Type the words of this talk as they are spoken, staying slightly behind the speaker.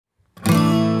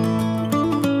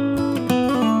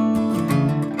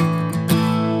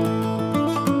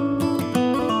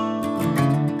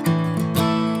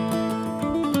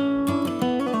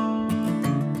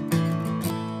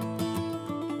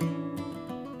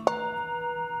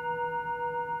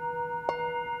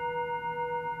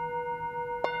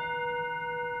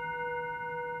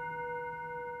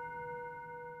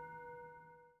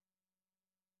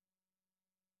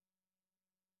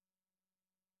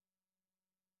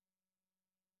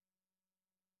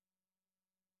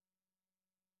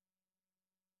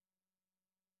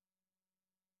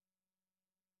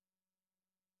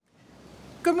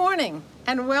Good morning,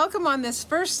 and welcome on this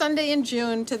first Sunday in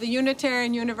June to the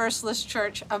Unitarian Universalist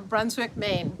Church of Brunswick,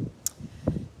 Maine.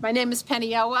 My name is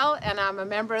Penny Elwell, and I'm a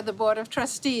member of the Board of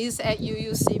Trustees at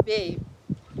UUCB.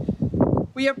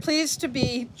 We are pleased to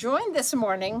be joined this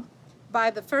morning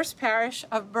by the First Parish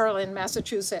of Bergen,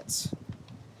 Massachusetts.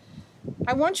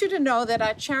 I want you to know that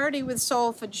our charity with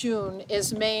soul for June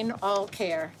is Maine All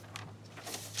Care.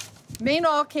 Maine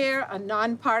All Care, a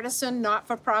nonpartisan,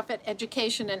 not-for-profit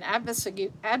education and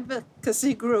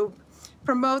advocacy group,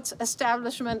 promotes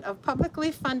establishment of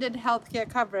publicly funded healthcare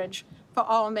coverage for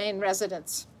all Maine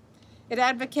residents. It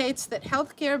advocates that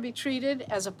healthcare be treated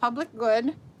as a public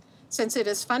good, since it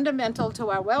is fundamental to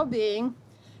our well-being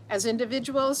as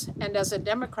individuals and as a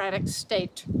democratic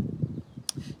state.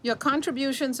 Your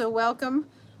contributions are welcome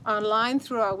online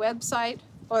through our website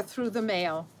or through the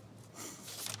mail.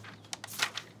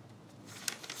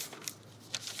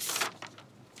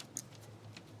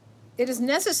 It is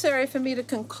necessary for me to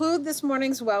conclude this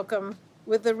morning's welcome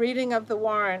with the reading of the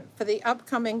warrant for the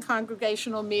upcoming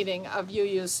congregational meeting of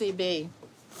UUCB.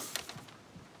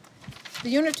 The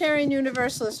Unitarian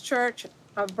Universalist Church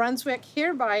of Brunswick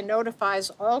hereby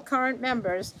notifies all current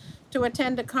members to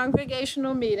attend a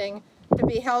congregational meeting to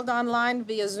be held online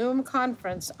via Zoom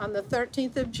conference on the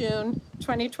 13th of June,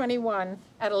 2021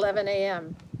 at 11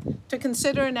 a.m. to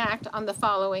consider and act on the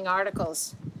following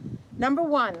articles. Number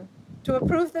 1, to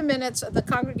approve the minutes of the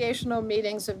congregational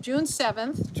meetings of June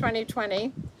 7th,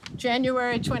 2020,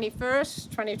 January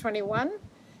 21st, 2021,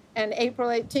 and April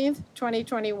 18th,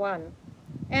 2021.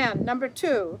 And number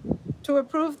 2, to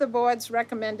approve the board's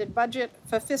recommended budget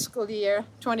for fiscal year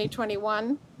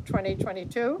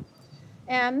 2021-2022.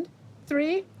 And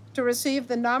 3, to receive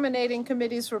the nominating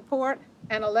committee's report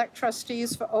and elect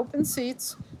trustees for open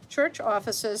seats, church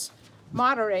offices,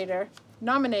 moderator,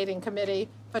 nominating committee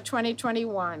for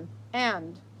 2021.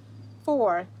 And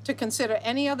 4, to consider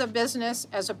any other business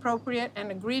as appropriate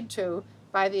and agreed to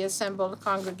by the assembled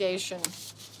congregation.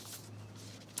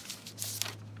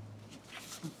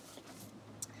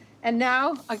 And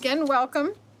now, again,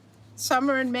 welcome.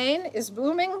 Summer in Maine is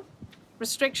blooming,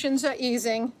 restrictions are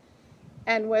easing,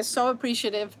 and we're so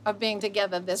appreciative of being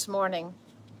together this morning.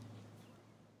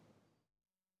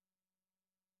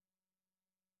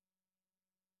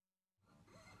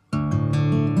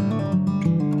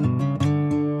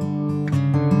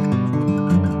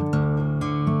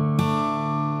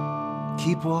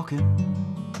 Keep walking,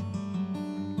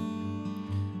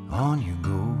 on you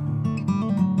go,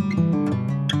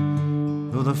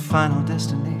 though the final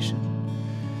destination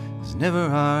is never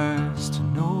ours to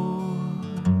know.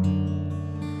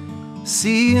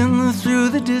 Seeing through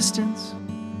the distance,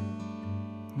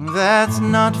 that's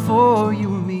not for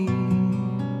you and me,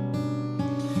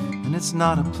 and it's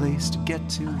not a place to get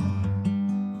to,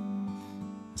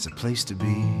 it's a place to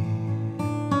be.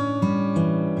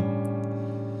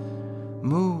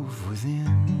 Move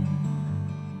within,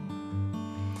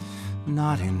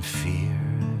 not in fear.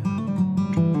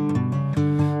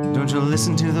 Don't you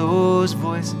listen to those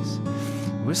voices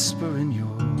whisper in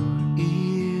your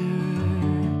ear.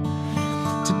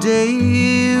 Today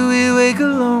we wake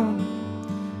alone,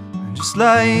 just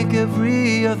like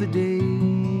every other day,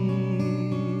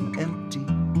 empty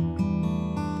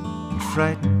and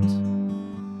frightened,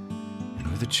 and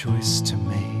with a choice to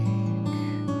make.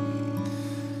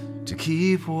 To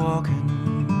keep walking.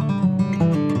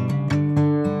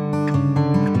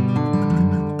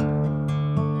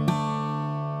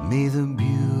 May the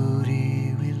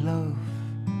beauty we love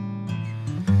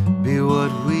be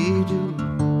what we do.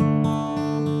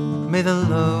 May the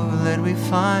love that we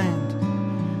find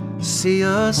see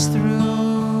us through,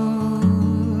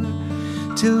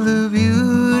 till the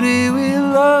beauty we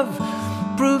love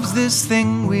proves this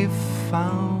thing we've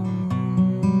found.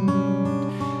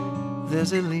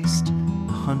 There's at least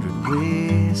 100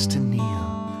 ways to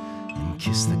kneel and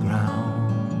kiss the ground.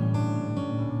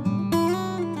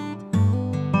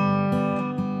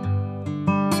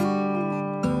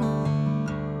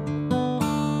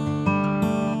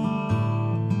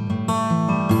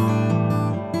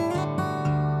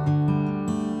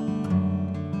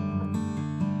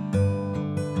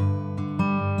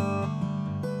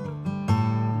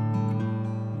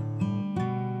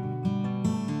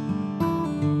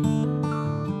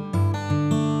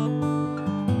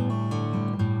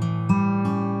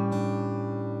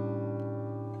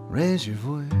 Raise your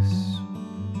voice,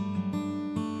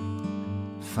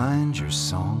 find your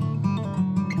song.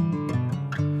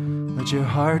 Let your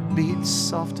heart beat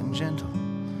soft and gentle,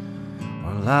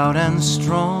 or loud and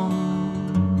strong.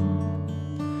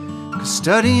 'Cause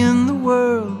studying the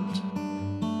world,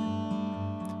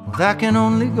 well, that can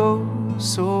only go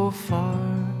so far.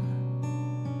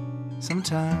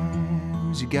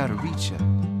 Sometimes you gotta reach up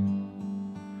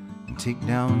and take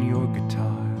down your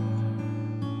guitar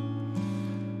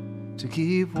to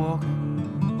keep walking.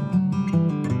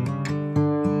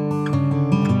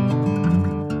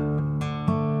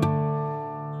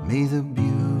 May the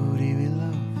beauty we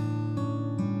love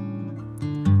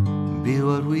be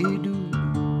what we do.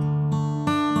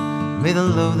 May the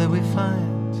love that we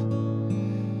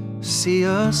find see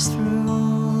us through,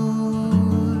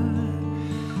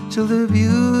 till the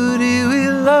beauty we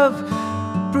love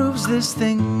proves this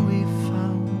thing we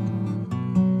found.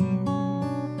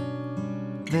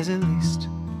 There's at least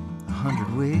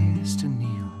 100 ways to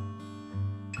kneel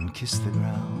and kiss the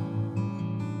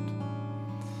ground.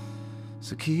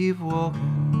 So keep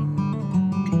walking.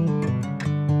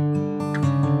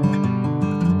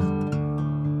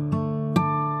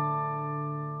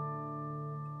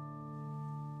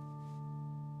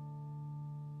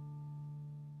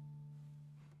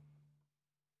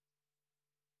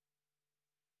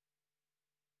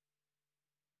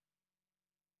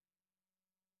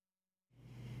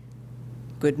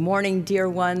 Good morning, dear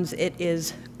ones. It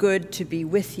is good to be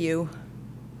with you.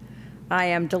 I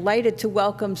am delighted to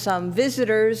welcome some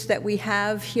visitors that we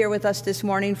have here with us this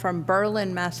morning from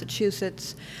Bergen,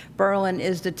 Massachusetts. Bergen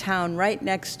is the town right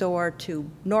next door to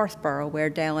Northborough, where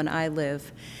Dale and I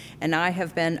live. And I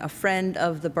have been a friend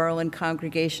of the Bergen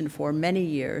congregation for many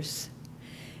years.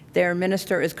 Their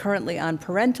minister is currently on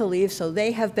parental leave, so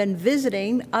they have been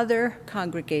visiting other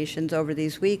congregations over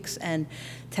these weeks, and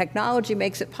technology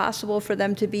makes it possible for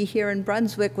them to be here in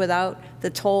Brunswick without the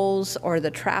tolls or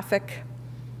the traffic.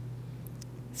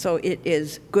 So it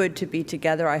is good to be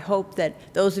together. I hope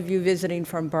that those of you visiting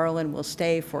from Bergen will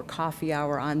stay for coffee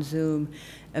hour on Zoom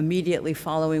immediately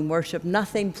following worship.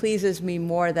 Nothing pleases me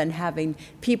more than having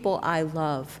people I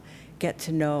love get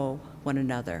to know one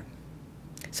another.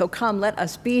 So come, let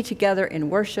us be together in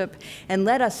worship, and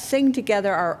let us sing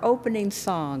together our opening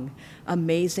song,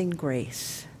 Amazing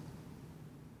Grace.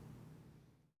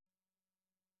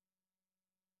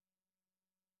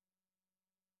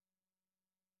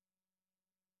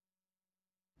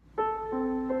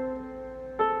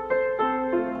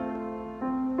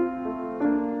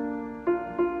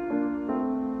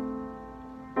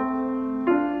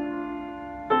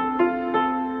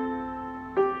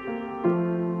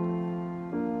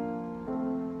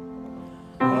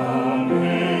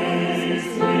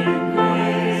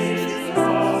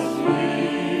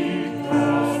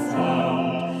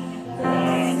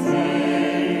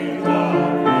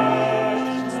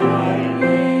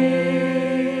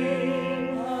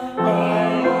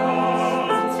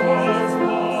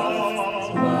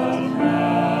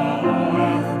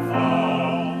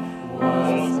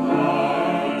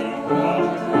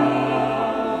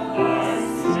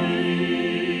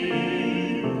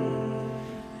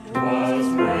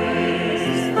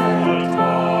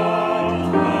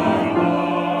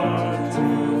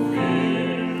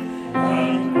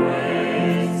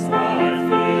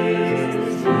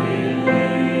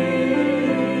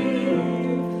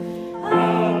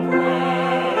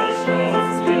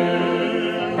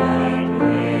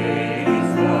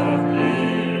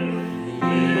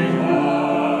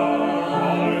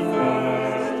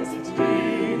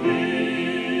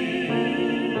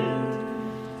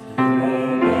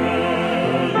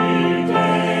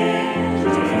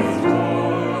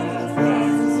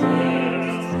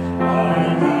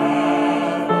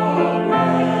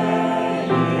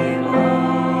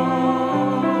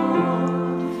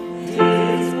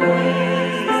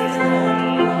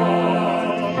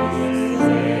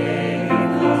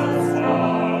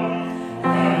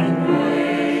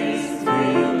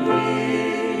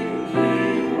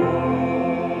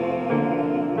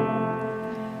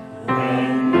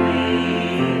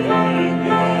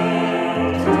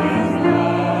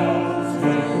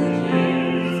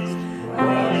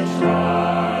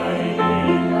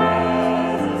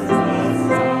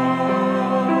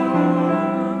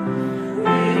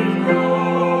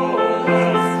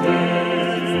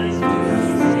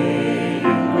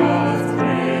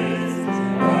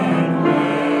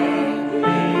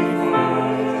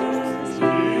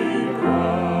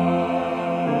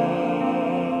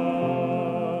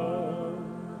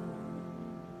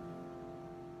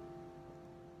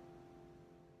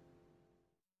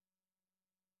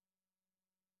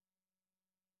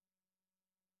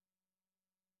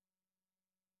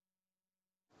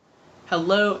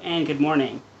 Hello and good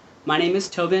morning. My name is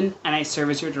Toben and I serve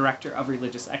as your Director of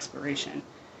Religious Exploration.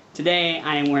 Today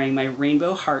I am wearing my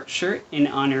rainbow heart shirt in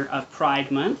honor of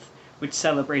Pride Month, which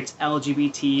celebrates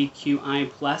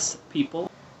LGBTQI+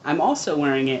 people. I'm also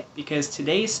wearing it because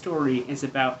today's story is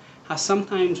about how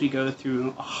sometimes we go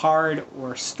through a hard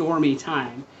or stormy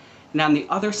time, and on the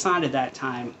other side of that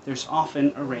time, there's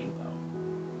often a rainbow.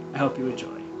 I hope you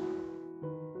enjoy.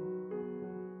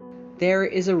 There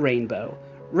is a Rainbow,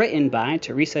 written by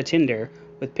Teresa Tinder,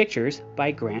 with pictures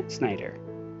by Grant Snyder.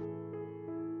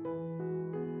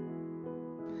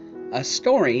 A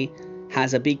story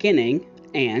has a beginning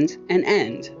and an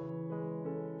end.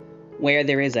 Where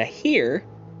there is a here,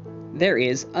 there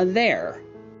is a there.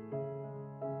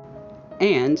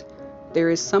 And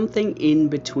there is something in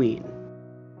between.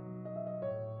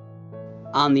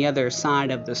 On the other side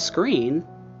of the screen,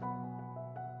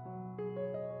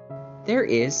 there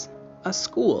is a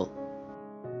school.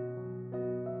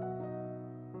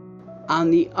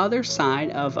 On the other side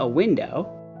of a window,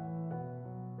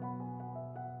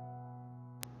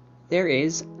 there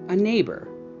is a neighbor.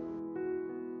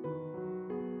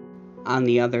 On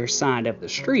the other side of the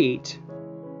street,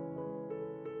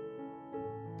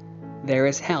 there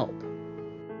is help.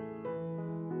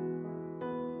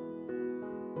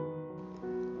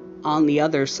 On the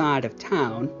other side of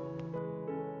town,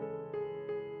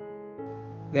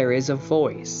 there is a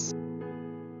voice.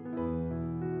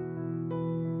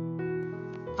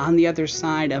 On the other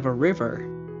side of a river,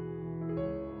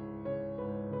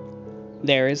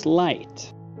 there is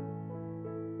light.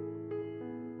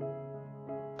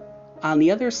 On the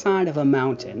other side of a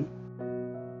mountain,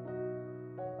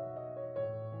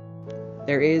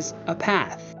 there is a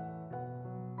path.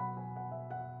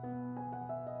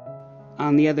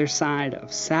 On the other side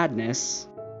of sadness,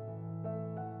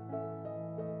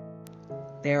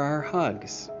 there are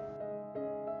hugs.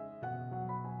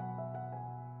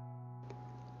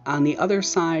 On the other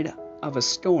side of a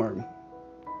storm,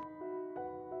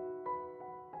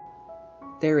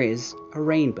 there is a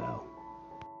rainbow.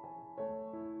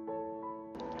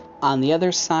 On the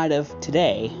other side of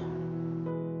today,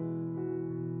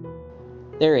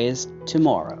 there is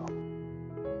tomorrow.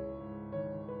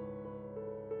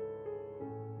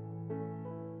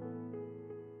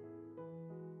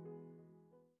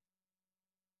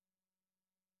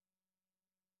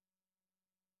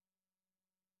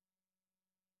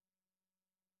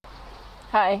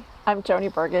 Hi, I'm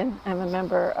Joni Bergen. I'm a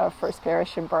member of First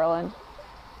Parish in Bergen.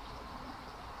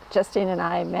 Justine and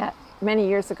I met many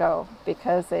years ago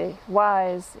because a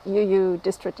wise UU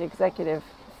district executive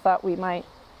thought we might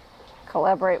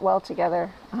collaborate well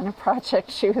together on a project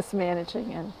she was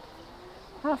managing, and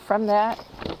from that,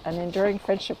 an enduring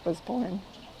friendship was born.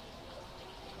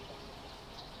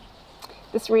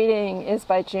 This reading is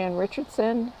by Jan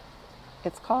Richardson.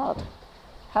 It's called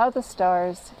How the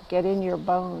Stars Get in Your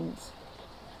Bones.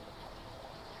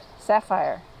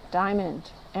 Sapphire,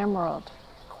 diamond, emerald,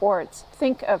 quartz.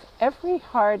 Think of every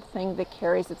hard thing that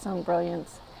carries its own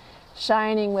brilliance,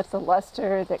 shining with the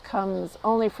luster that comes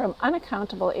only from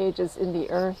unaccountable ages in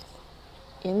the earth,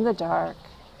 in the dark,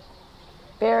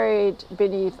 buried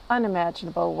beneath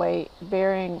unimaginable weight,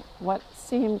 bearing what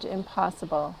seemed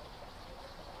impossible,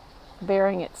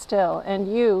 bearing it still,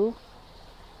 and you,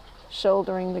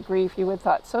 shouldering the grief you had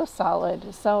thought so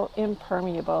solid, so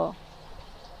impermeable,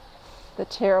 the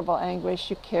terrible anguish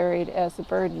you carried as a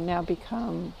burden now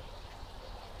become,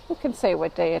 who can say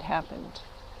what day it happened,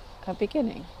 a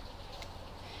beginning.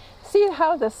 See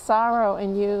how the sorrow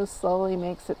in you slowly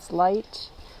makes its light,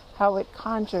 how it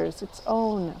conjures its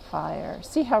own fire.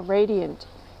 See how radiant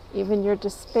even your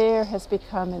despair has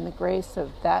become in the grace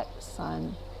of that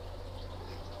sun.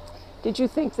 Did you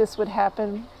think this would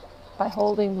happen by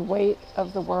holding the weight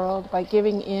of the world, by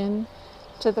giving in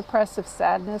to the press of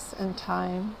sadness and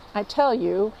time? I tell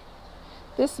you,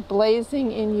 this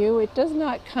blazing in you, it does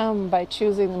not come by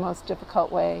choosing the most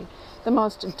difficult way, the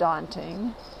most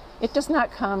daunting. It does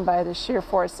not come by the sheer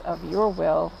force of your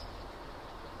will.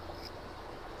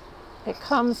 It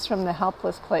comes from the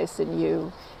helpless place in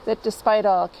you that despite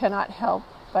all cannot help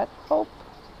but hope.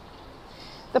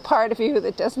 The part of you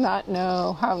that does not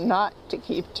know how not to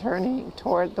keep turning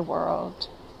toward the world,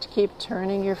 to keep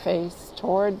turning your face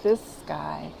toward this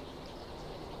sky,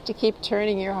 to keep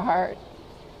turning your heart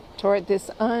toward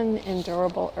this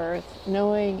unendurable earth,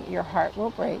 knowing your heart will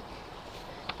break,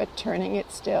 but turning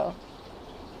it still.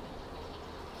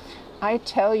 I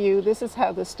tell you, this is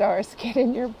how the stars get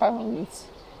in your bones.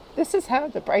 This is how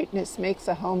the brightness makes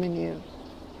a home in you.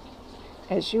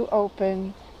 As you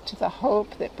open to the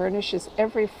hope that burnishes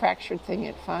every fractured thing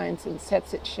it finds and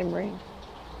sets it shimmering.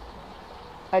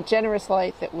 A generous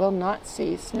light that will not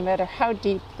cease, no matter how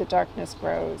deep the darkness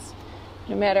grows,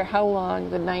 no matter how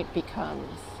long the night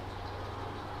becomes.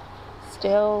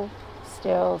 Still,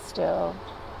 still, still.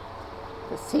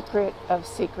 The secret of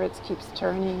secrets keeps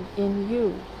turning in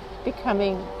you,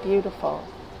 becoming beautiful.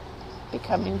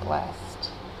 becoming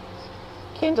blessed,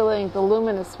 kindling the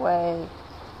luminous way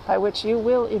by which you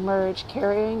will emerge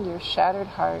carrying your shattered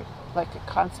heart like a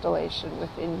constellation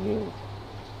within you,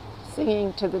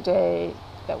 singing to the day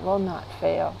that will not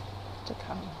fail to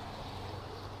come.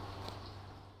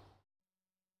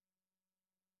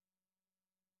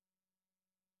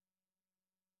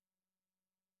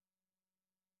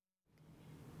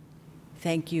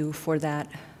 Thank you for that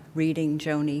reading,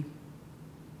 Joni.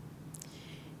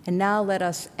 And now let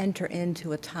us enter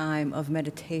into a time of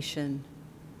meditation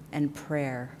and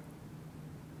prayer.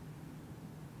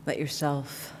 Let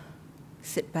yourself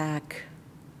sit back,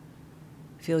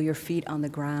 feel your feet on the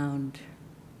ground.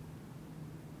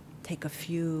 Take a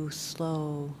few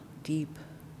slow, deep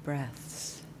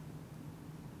breaths.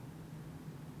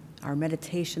 Our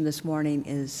meditation this morning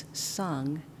is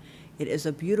sung. It is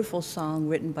a beautiful song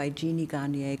written by Joni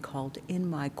Garnier called In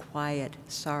My Quiet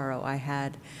Sorrow. I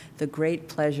had the great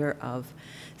pleasure of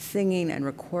singing and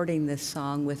recording this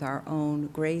song with our own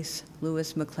Grace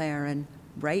Lewis-McLaren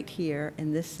right here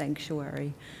in this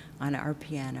sanctuary on our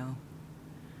piano.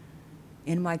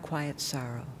 In My Quiet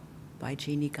Sorrow by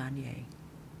Joni Garnier.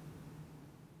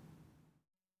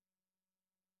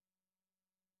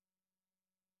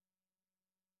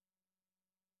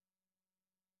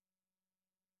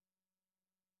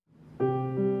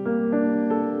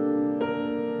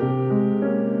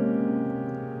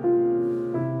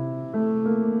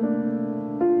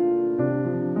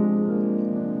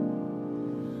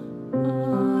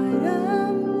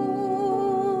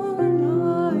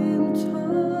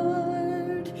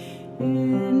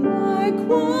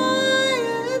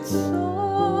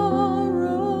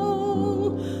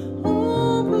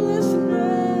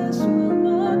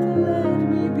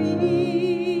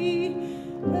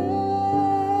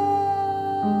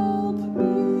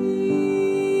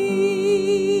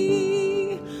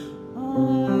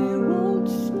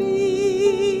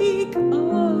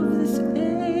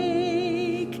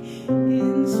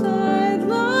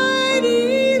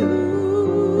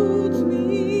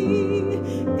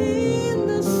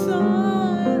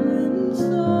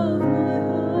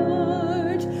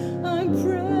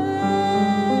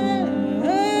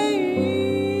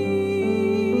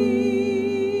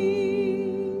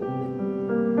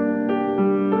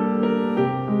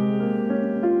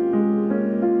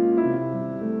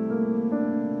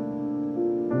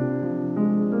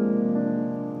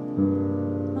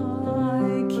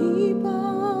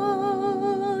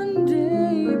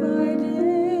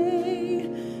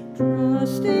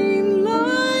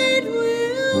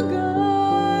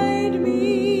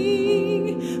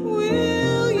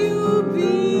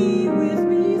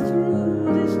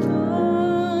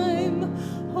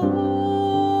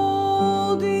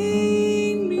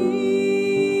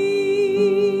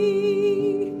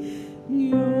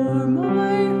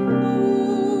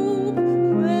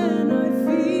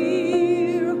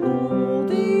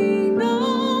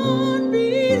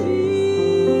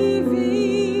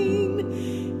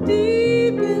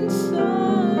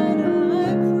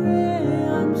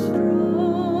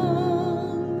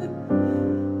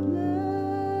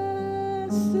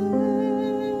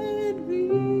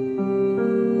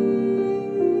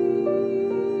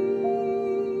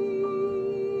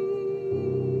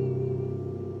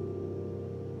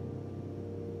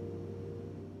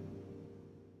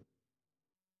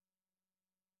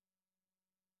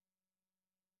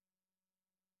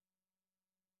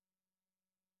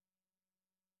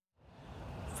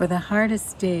 For the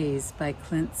Hardest Days by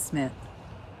Clint Smith.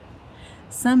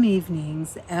 Some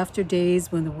evenings, after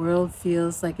days when the world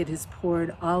feels like it has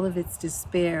poured all of its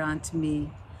despair onto me,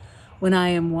 when I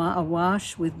am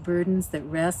awash with burdens that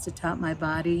rest atop my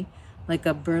body like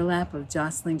a burlap of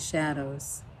jostling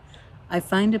shadows, I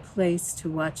find a place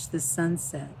to watch the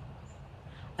sunset.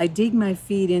 I dig my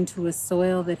feet into a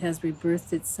soil that has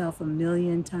rebirthed itself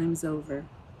 1,000,000 times over.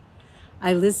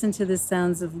 I listen to the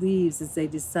sounds of leaves as they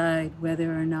decide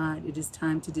whether or not it is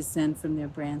time to descend from their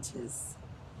branches.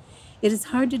 It is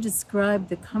hard to describe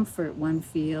the comfort one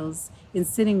feels in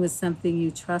sitting with something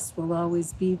you trust will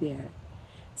always be there,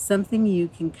 something you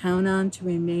can count on to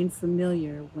remain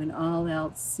familiar when all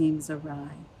else seems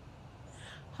awry.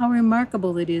 How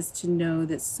remarkable it is to know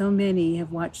that so many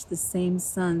have watched the same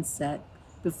sunset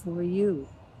before you.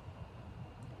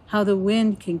 How the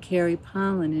wind can carry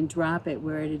pollen and drop it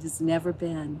where it has never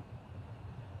been.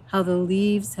 How the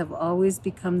leaves have always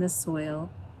become the soil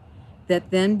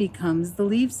that then becomes the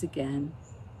leaves again.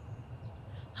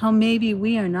 How maybe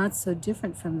we are not so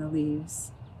different from the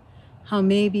leaves. How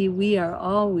maybe we are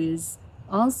always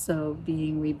also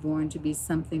being reborn to be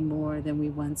something more than we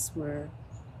once were.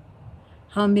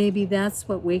 How maybe that's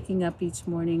what waking up each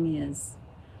morning is.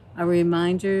 a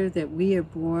reminder that we are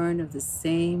born of the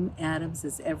same atoms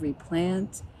as every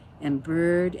plant and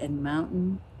bird and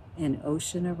mountain and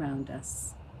ocean around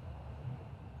us.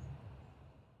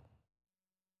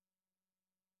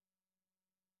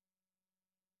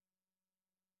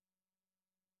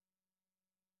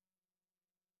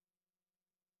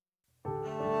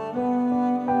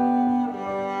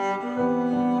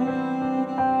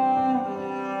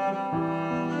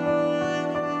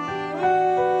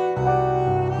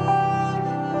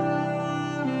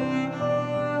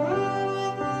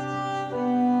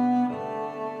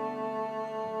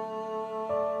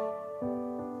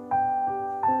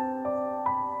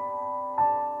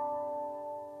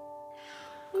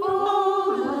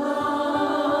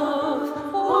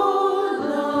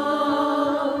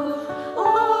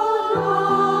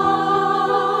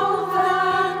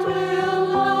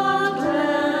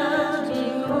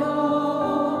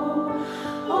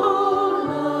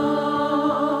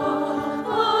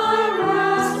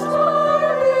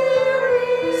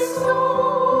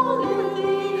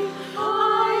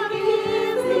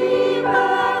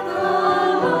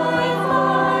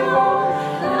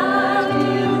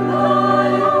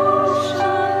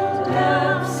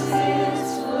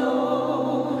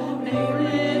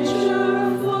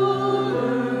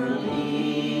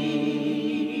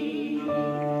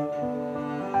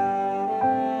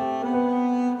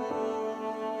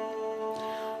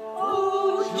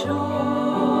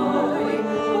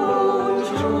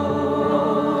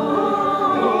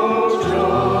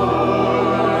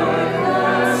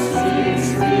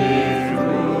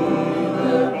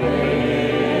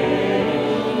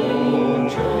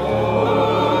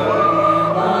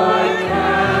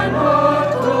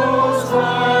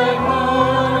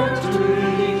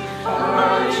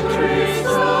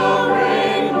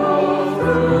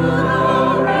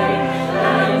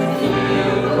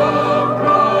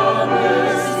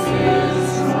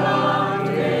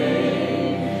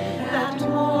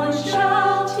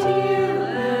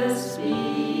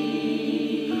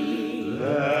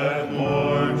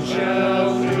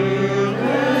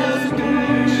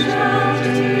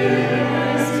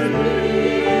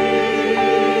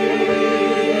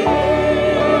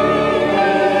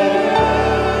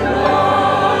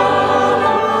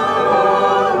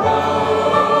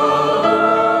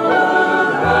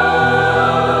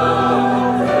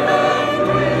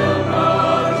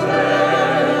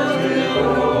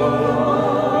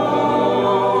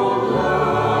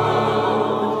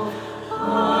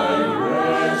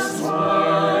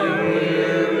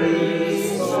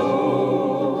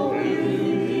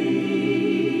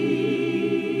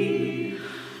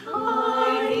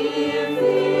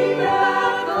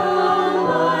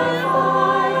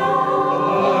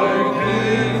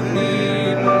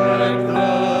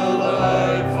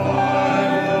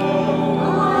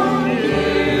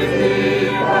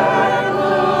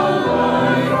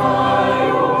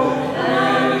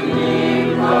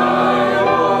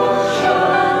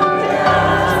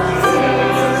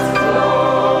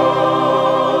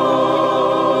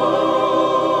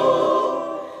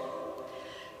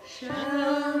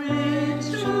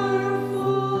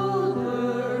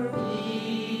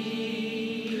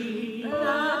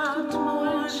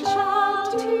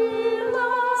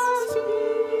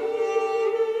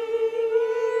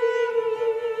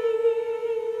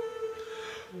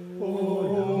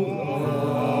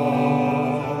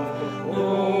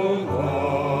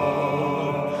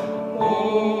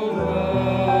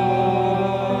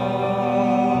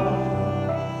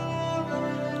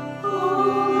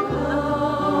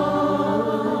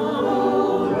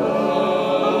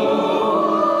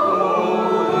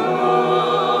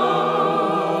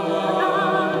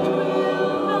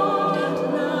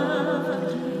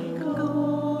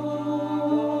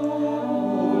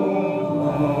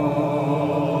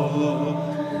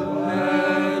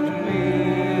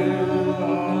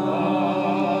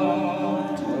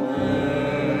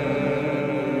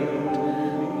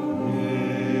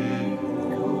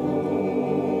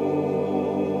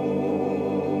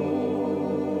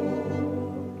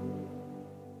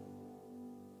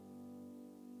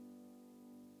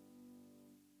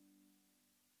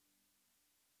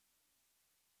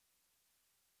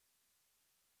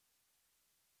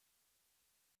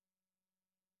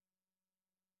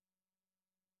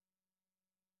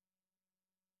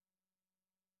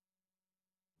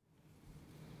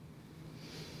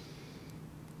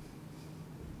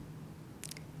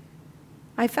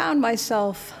 I found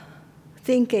myself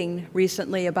thinking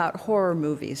recently about horror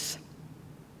movies.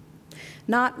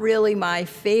 Not really my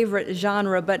favorite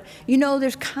genre, but you know,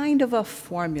 there's kind of a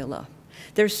formula.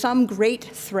 There's some great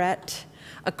threat,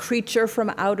 a creature from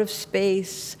out of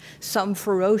space, some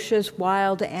ferocious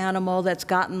wild animal that's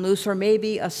gotten loose, or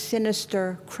maybe a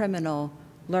sinister criminal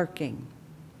lurking.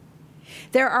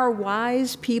 There are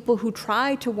wise people who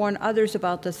try to warn others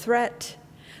about the threat,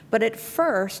 but at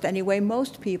first, anyway,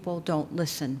 most people don't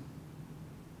listen.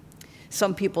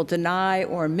 Some people deny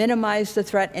or minimize the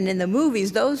threat, and in the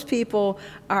movies, those people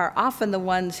are often the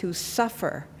ones who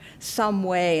suffer some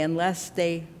way unless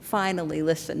they finally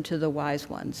listen to the wise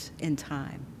ones in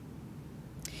time.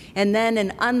 And then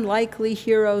an unlikely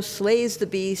hero slays the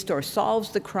beast or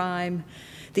solves the crime.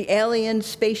 The alien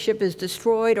spaceship is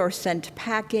destroyed or sent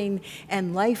packing,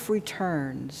 and life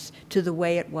returns to the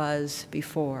way it was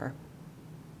before.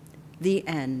 The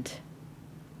end.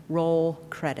 Roll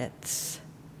credits.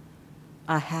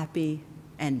 A happy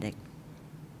ending.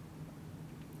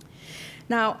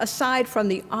 Now, aside from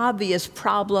the obvious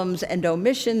problems and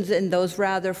omissions in those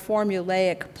rather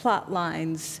formulaic plot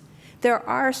lines, there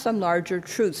are some larger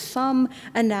truths, some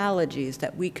analogies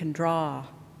that we can draw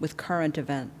with current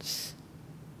events.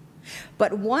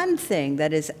 But one thing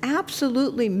that is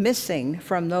absolutely missing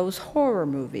from those horror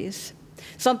movies,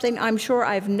 something I'm sure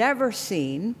I've never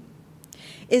seen,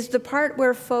 is the part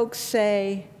where folks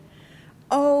say,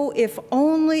 "Oh, if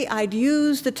only I'd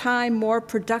used the time more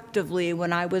productively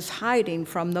when I was hiding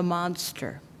from the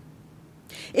monster.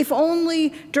 If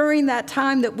only during that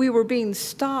time that we were being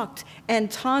stalked and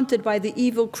taunted by the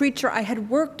evil creature, I had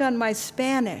worked on my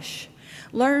Spanish,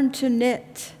 learned to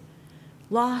knit,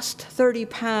 lost 30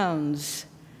 pounds,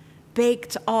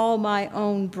 baked all my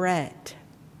own bread.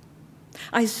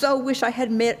 I so wish I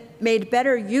had made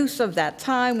better use of that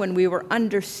time when we were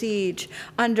under siege,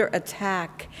 under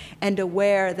attack, and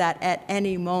aware that at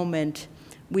any moment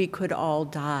we could all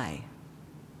die."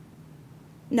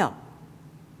 No,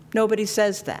 nobody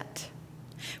says that.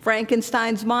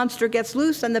 Frankenstein's monster gets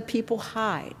loose and the people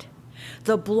hide.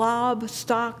 The blob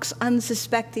stalks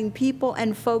unsuspecting people,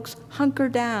 and folks hunker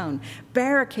down,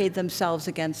 barricade themselves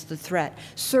against the threat.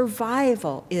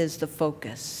 Survival is the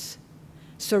focus.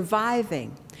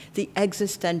 Surviving the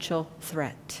existential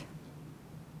threat.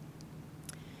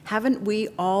 Haven't we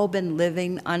all been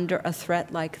living under a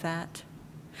threat like that?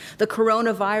 The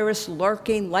coronavirus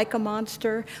lurking like a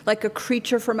monster, like a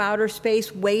creature from outer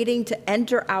space, waiting to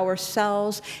enter our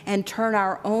cells and turn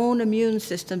our own immune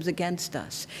systems against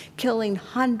us, killing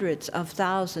hundreds of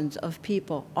thousands of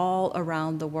people all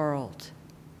around the world.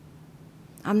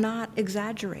 I'm not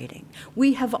exaggerating.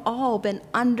 We have all been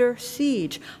under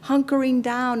siege, hunkering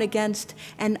down against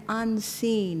an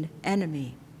unseen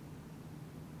enemy.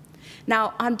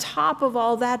 Now, on top of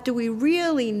all that, do we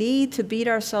really need to beat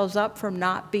ourselves up for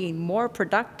not being more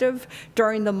productive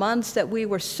during the months that we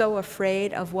were so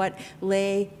afraid of what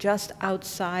lay just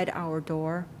outside our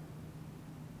door?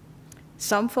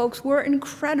 Some folks were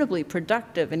incredibly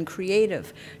productive and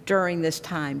creative during this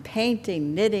time,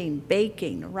 painting, knitting,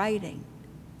 baking, writing.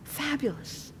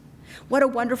 Fabulous. What a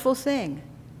wonderful thing.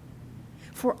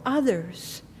 For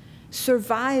others,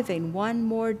 surviving one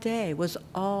more day was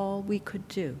all we could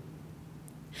do.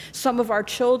 Some of our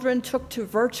children took to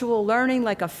virtual learning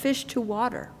like a fish to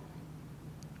water.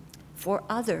 For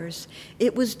others,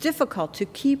 it was difficult to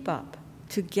keep up,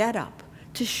 to get up,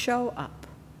 to show up.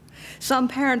 Some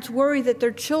parents worry that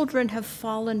their children have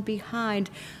fallen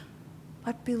behind,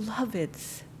 but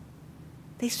beloveds,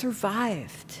 they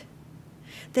survived.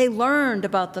 They learned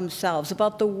about themselves,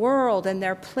 about the world and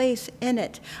their place in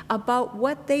it, about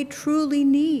what they truly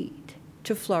need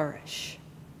to flourish.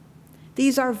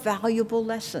 These are valuable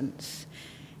lessons,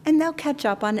 and they'll catch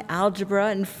up on algebra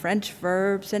and French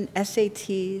verbs and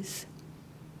SATs.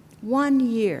 1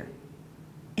 year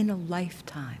in a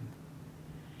lifetime.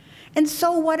 And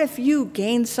so what if you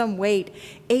gained some weight,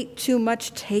 ate too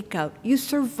much takeout? You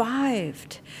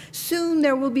survived. Soon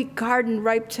there will be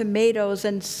garden-ripe tomatoes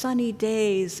and sunny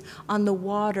days on the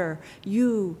water.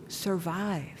 You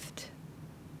survived.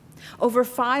 Over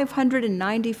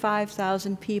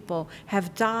 595,000 people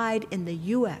have died in the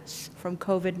U.S. from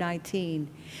COVID-19.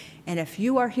 And if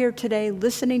you are here today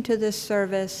listening to this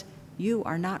service, you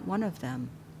are not one of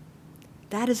them.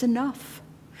 That is enough.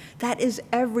 That is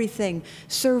everything.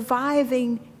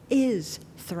 Surviving is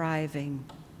thriving.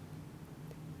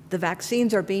 The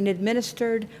vaccines are being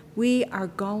administered. We are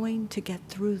going to get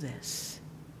through this.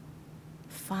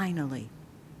 Finally.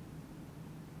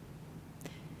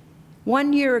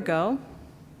 1 year ago,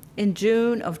 in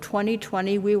June of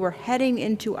 2020, we were heading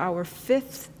into our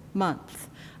 5th month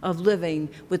of living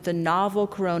with the novel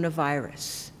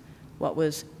coronavirus, what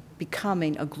was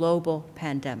becoming a global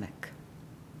pandemic.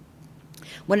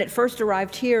 When it first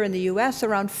arrived here in the US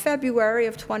around February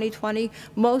of 2020,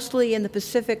 mostly in the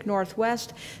Pacific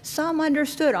Northwest, some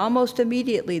understood almost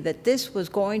immediately that this was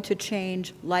going to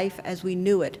change life as we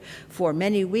knew it for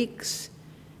many weeks,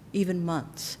 even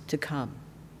months to come.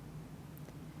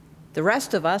 The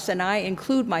rest of us, and I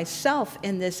include myself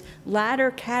in this latter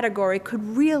category, could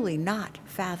really not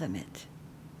fathom it.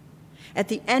 At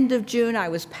the end of June, I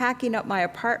was packing up my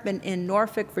apartment in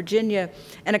Norfolk, Virginia,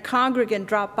 and a congregant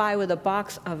dropped by with a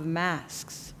box of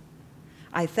masks.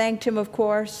 I thanked him, of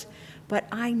course, but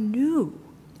I knew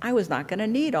I was not going to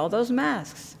need all those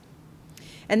masks.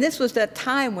 And this was that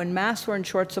time when masks were in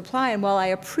short supply, and while I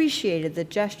appreciated the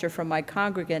gesture from my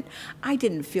congregant, I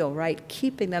didn't feel right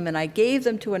keeping them, and I gave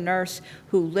them to a nurse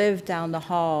who lived down the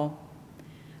hall.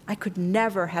 I could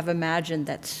never have imagined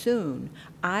that soon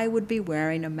I would be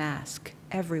wearing a mask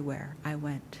everywhere I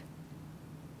went.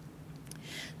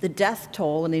 The death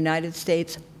toll in the United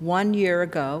States 1 year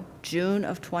ago, June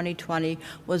of 2020,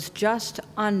 was just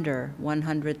under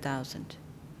 100,000,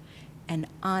 an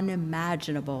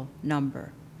unimaginable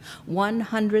number.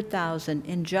 100,000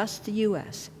 in just the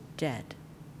US dead,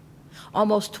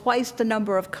 almost twice the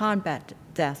number of combat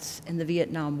deaths in the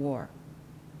Vietnam War.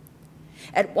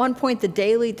 At one point, the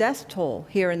daily death toll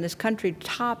here in this country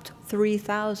topped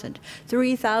 3,000.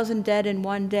 3,000 dead in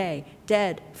one day,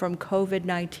 dead from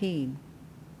COVID-19.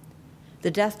 The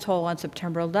death toll on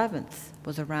September 11th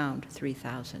was around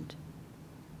 3,000.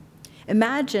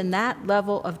 Imagine that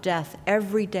level of death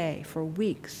every day for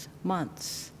weeks,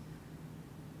 months.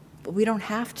 But we don't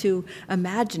have to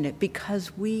imagine it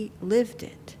because we lived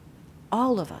it.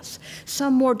 All of us,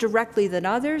 some more directly than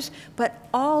others, but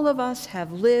all of us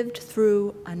have lived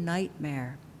through a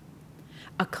nightmare,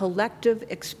 a collective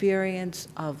experience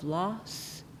of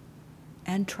loss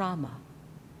and trauma.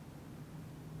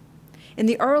 In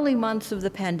the early months of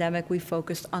the pandemic, we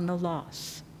focused on the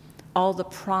loss, all the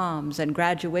proms and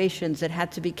graduations that had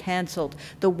to be canceled,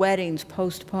 the weddings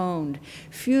postponed,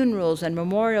 funerals and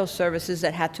memorial services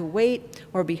that had to wait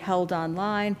or be held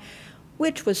online,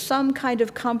 which was some kind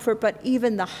of comfort, but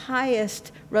even the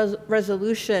highest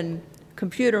resolution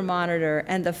computer monitor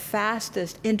and the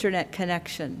fastest internet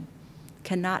connection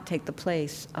cannot take the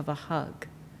place of a hug,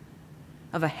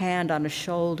 of a hand on a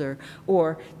shoulder,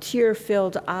 or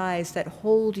tear-filled eyes that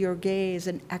hold your gaze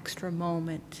an extra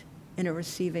moment in a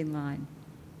receiving line.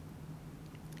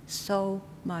 So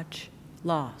much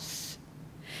loss.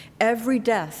 Every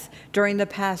death during the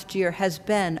past year has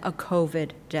been a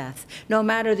COVID death. No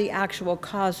matter the actual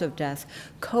cause of death,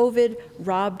 COVID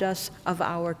robbed us of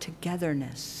our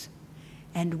togetherness,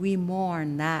 and we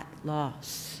mourn that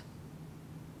loss.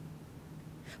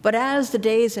 But as the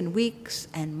days and weeks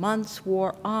and months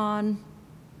wore on,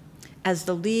 as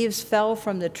the leaves fell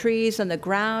from the trees and the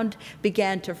ground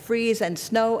began to freeze and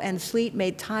snow and sleet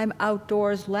made time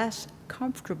outdoors less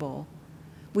comfortable,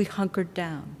 we hunkered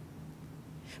down.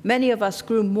 Many of us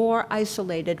grew more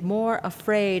isolated, more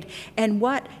afraid, and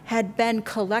what had been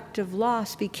collective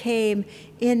loss became,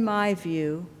 in my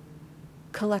view,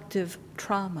 collective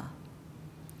trauma.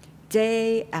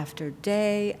 Day after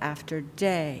day after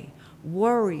day,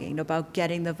 worrying about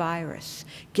getting the virus,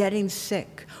 getting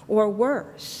sick, or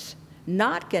worse,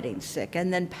 not getting sick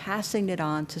and then passing it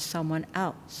on to someone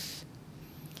else.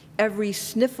 Every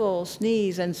sniffle,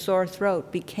 sneeze, and sore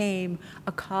throat became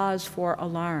a cause for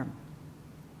alarm.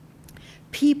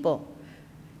 People,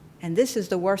 and this is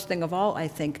the worst thing of all, I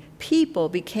think, people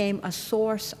became a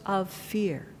source of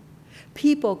fear.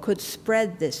 People could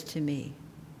spread this to me.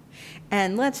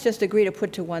 And let's just agree to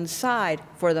put to one side,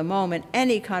 for the moment,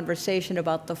 any conversation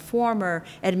about the former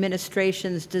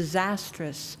administration's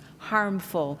disastrous,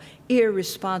 harmful,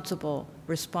 irresponsible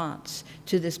response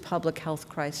to this public health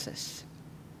crisis.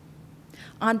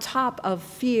 On top of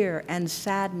fear and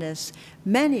sadness,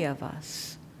 many of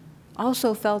us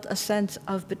also felt a sense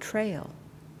of betrayal.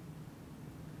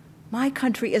 My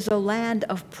country is a land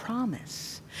of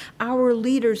promise. Our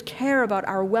leaders care about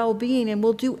our well-being and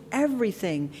will do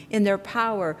everything in their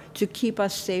power to keep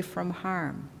us safe from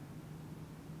harm.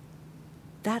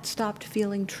 That stopped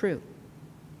feeling true.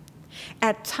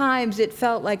 At times, it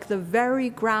felt like the very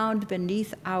ground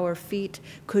beneath our feet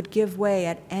could give way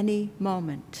at any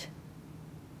moment.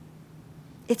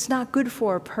 It's not good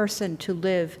for a person to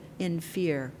live in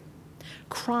fear.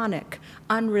 Chronic,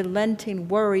 unrelenting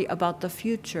worry about the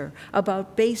future,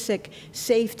 about basic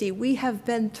safety. We have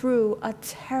been through a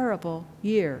terrible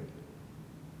year.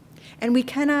 And we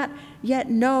cannot yet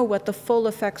know what the full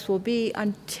effects will be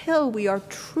until we are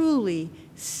truly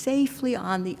safely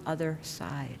on the other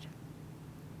side.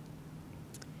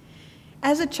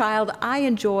 As a child, I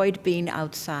enjoyed being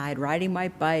outside, riding my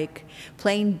bike,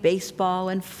 playing baseball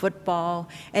and football,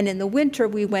 and in the winter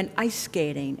we went ice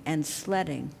skating and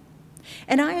sledding.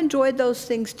 And I enjoyed those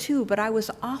things too, but I was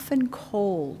often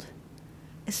cold,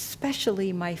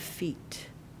 especially my feet.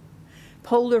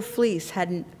 Polar fleece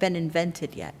hadn't been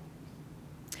invented yet.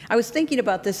 I was thinking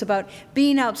about this, about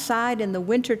being outside in the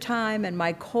wintertime and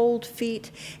my cold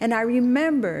feet, and I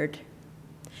remembered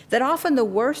that often the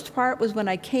worst part was when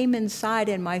I came inside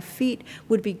and my feet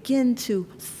would begin to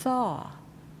thaw,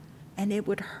 and it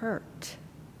would hurt.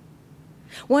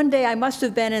 One day, I must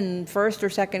have been in first or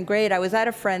second grade, I was at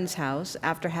a friend's house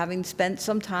after having spent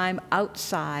some time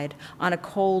outside on a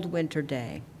cold winter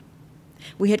day.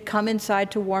 We had come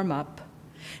inside to warm up.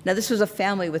 Now, this was a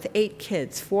family with 8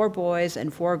 kids, 4 boys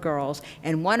and 4 girls,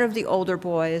 and one of the older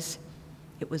boys,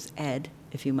 it was Ed,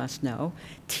 if you must know,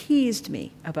 teased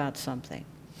me about something.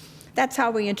 That's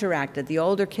how we interacted. The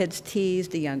older kids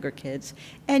teased the younger kids,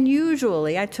 and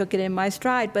usually I took it in my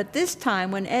stride. But this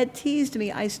time, when Ed teased me,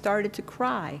 I started to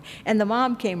cry, and the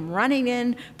mom came running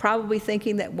in, probably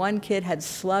thinking that one kid had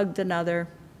slugged another.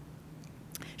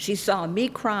 She saw me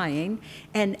crying,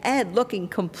 and Ed looking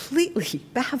completely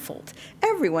baffled,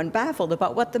 everyone baffled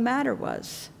about what the matter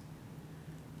was.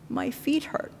 "My feet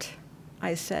hurt,"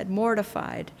 I said,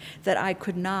 mortified that I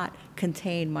could not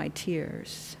contain my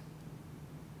tears.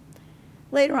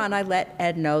 Later on, I let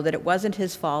Ed know that it wasn't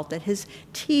his fault, that his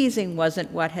teasing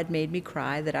wasn't what had made me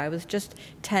cry, that I was just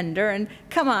tender. And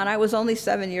come on, I was only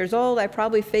 7 years old. I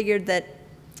probably figured that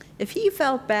if he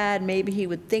felt bad, maybe he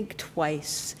would think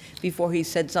twice before he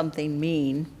said something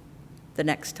mean the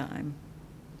next time.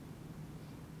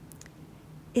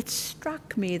 It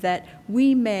struck me that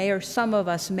we may, or some of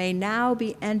us may now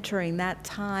be entering that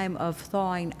time of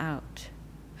thawing out,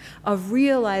 of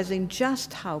realizing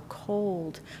just how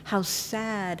cold, how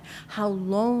sad, how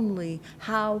lonely,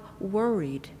 how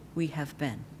worried we have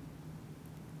been.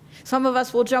 Some of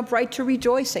us will jump right to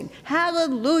rejoicing.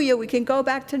 Hallelujah, we can go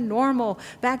back to normal,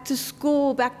 back to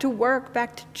school, back to work,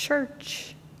 back to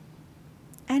church.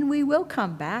 And we will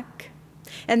come back,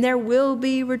 and there will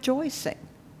be rejoicing.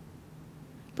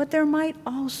 But there might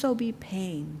also be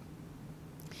pain.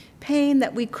 Pain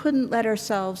that we couldn't let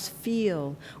ourselves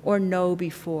feel or know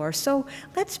before. So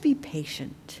let's be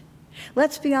patient.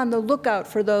 Let's be on the lookout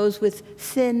for those with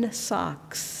thin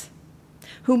socks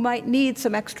who might need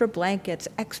some extra blankets,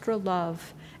 extra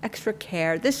love, extra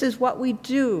care. This is what we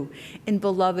do in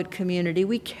beloved community.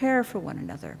 We care for one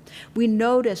another. We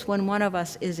notice when one of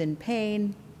us is in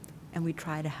pain, and we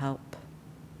try to help.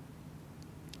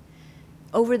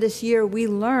 Over this year, we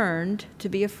learned to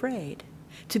be afraid,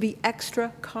 to be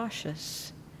extra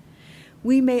cautious.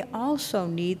 We may also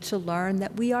need to learn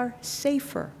that we are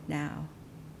safer now.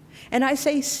 And I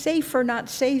say safer, not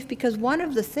safe, because one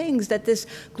of the things that this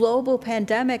global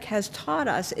pandemic has taught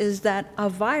us is that a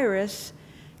virus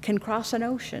can cross an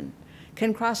ocean,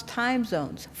 can cross time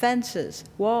zones, fences,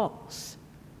 walls.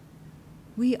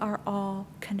 We are all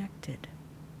connected.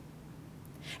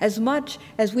 As much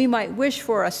as we might wish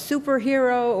for a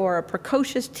superhero or a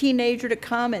precocious teenager to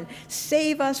come and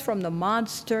save us from the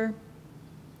monster,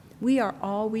 we are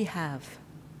all we have.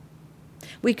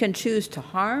 We can choose to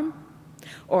harm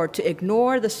or to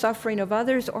ignore the suffering of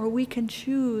others, or we can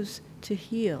choose to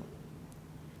heal,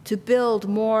 to build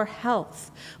more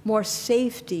health, more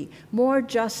safety, more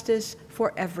justice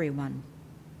for everyone.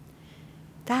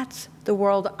 That's the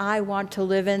world I want to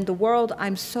live in, the world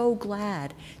I'm so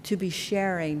glad to be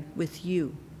sharing with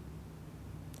you.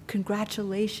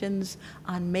 Congratulations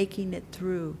on making it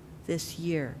through this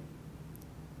year.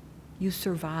 You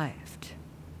survived.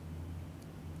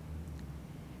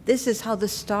 This is how the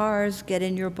stars get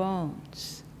in your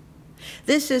bones.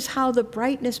 This is how the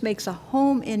brightness makes a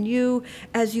home in you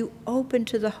as you open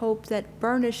to the hope that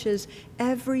burnishes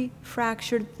every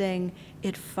fractured thing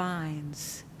it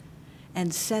finds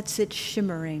and sets it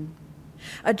shimmering.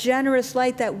 A generous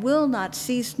light that will not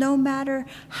cease no matter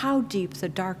how deep the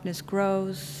darkness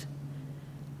grows,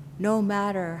 no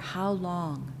matter how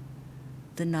long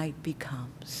the night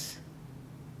becomes.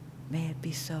 May it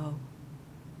be so.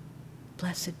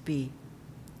 Blessed be.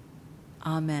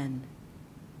 Amen.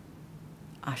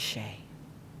 Ashe. Amen.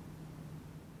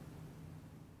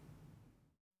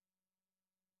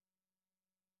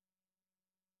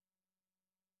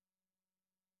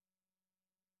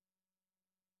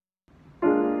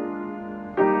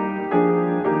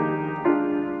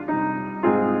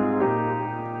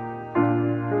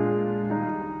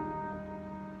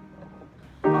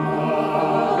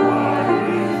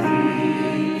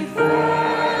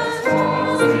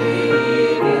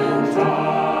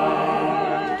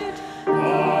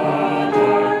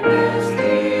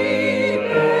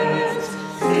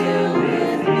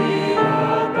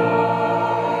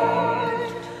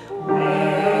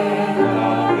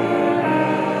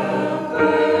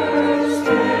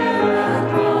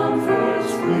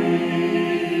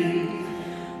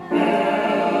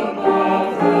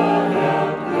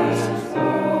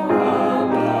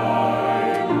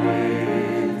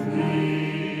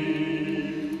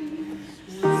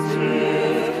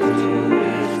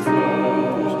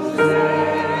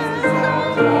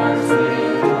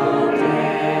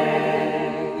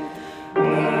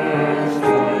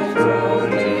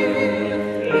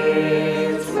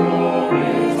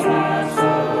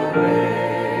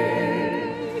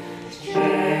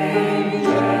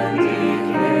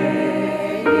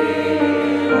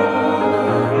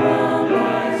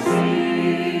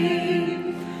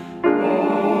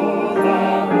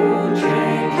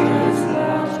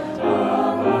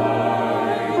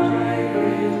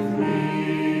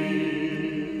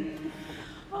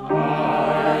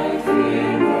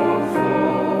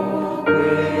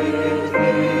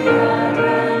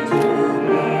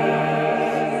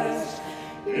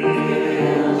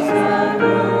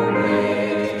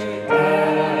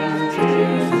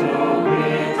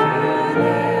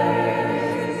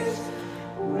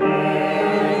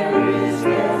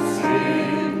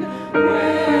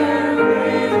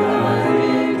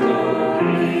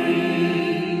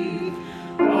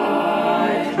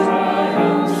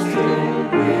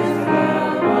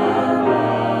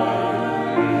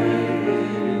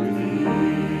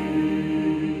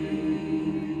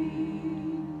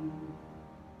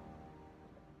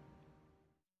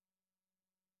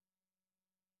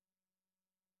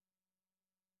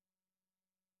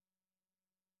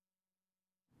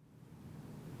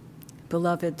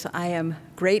 Beloveds, I am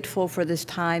grateful for this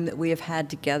time that we have had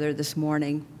together this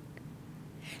morning.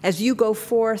 As you go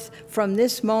forth from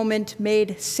this moment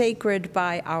made sacred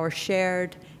by our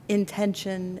shared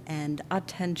intention and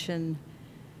attention,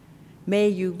 may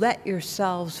you let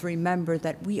yourselves remember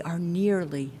that we are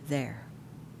nearly there.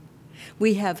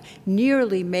 We have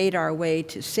nearly made our way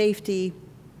to safety,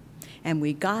 and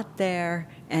we got there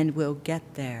and will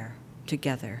get there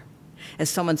together. As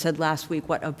someone said last week,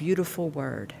 what a beautiful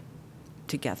word,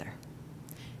 together.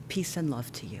 Peace and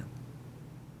love to you.